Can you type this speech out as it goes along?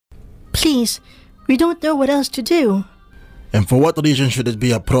Please, we don't know what else to do. And for what reason should it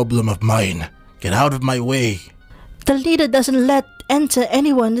be a problem of mine? Get out of my way. The leader doesn't let enter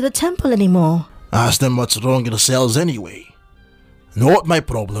anyone to the temple anymore. Ask them what's wrong in the cells anyway. Not my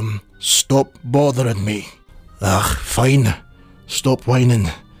problem. Stop bothering me. Fine. Stop whining.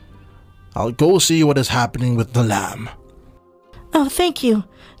 I'll go see what is happening with the lamb. Oh, thank you.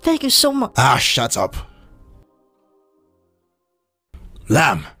 Thank you so much. Shut up.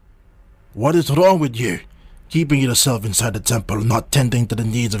 Lamb, what is wrong with you? Keeping yourself inside the temple, not tending to the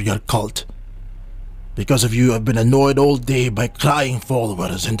needs of your cult. Because of you, I've been annoyed all day by crying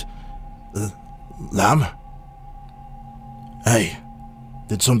followers and... Lamb? Hey,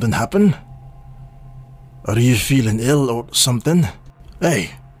 did something happen? Are you feeling ill or something?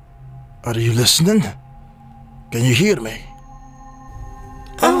 Hey, are you listening? Can you hear me?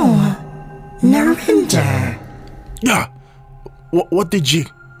 Oh, Narinder. Yeah, what did you...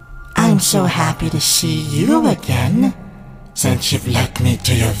 I'm so happy to see you again. Since you've let me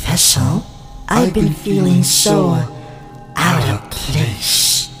to your vessel, I've been feeling so out of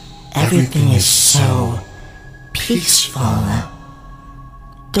place. Everything is so peaceful.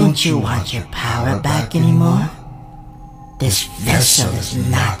 Don't you want your power back anymore? This vessel is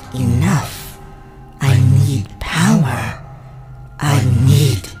not enough. I need power. I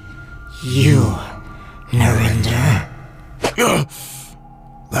need you, Narinder.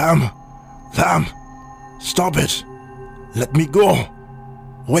 Lamb, stop it. Let me go.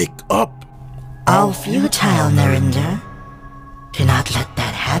 Wake up. All futile, Narinder. Do not let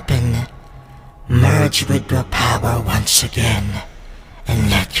that happen. Merge with your power once again, and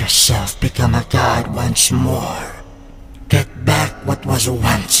let yourself become a god once more. Get back what was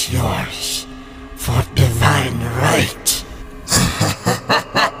once yours, for divine right.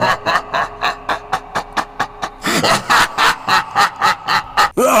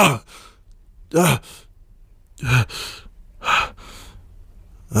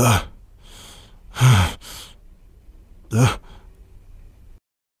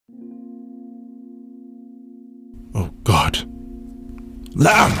 Oh God.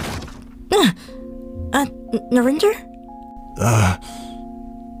 Lamb! Narinder?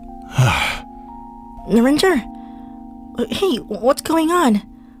 Narinder? Hey, what's going on?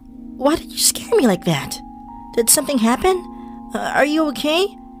 Why did you scare me like that? Did something happen? Are you okay?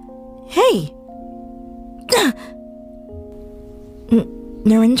 Hey!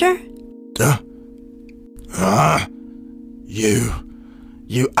 Narinder?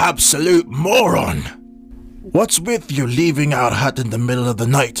 You absolute moron! What's with you leaving our hut in the middle of the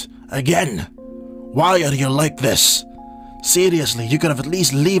night? Again? Why are you like this? Seriously, you could have at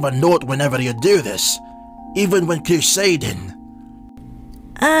least leave a note whenever you do this. Even when crusading.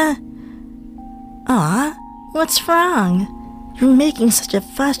 What's wrong? You're making such a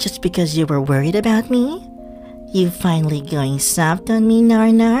fuss just because you were worried about me? You finally going soft on me,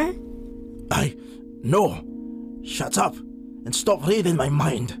 Narnar? No. Shut up and stop reading my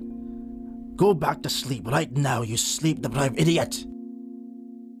mind. Go back to sleep right now, you sleep-deprived idiot.